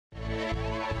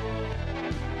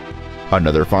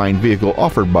Another fine vehicle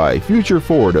offered by Future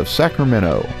Ford of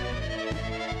Sacramento.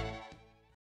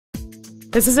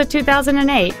 This is a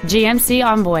 2008 GMC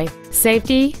Envoy.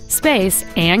 Safety, space,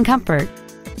 and comfort.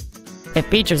 It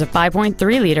features a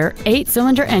 5.3-liter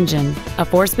 8-cylinder engine, a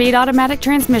 4-speed automatic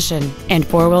transmission, and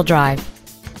 4-wheel drive.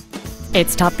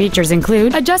 Its top features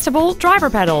include adjustable driver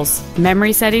pedals,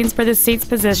 memory settings for the seat's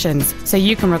positions so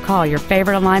you can recall your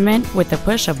favorite alignment with the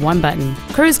push of one button,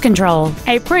 cruise control,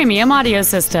 a premium audio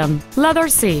system, leather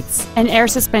seats, an air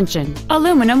suspension,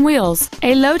 aluminum wheels,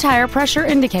 a low tire pressure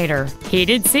indicator,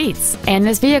 heated seats, and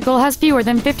this vehicle has fewer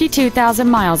than 52,000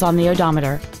 miles on the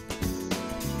odometer.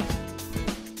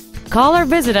 Call or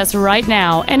visit us right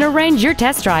now and arrange your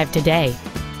test drive today.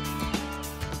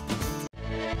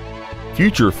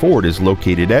 Future Ford is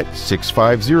located at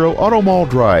 650 Automall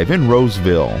Drive in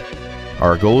Roseville.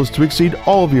 Our goal is to exceed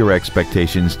all of your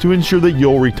expectations to ensure that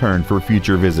you'll return for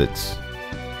future visits.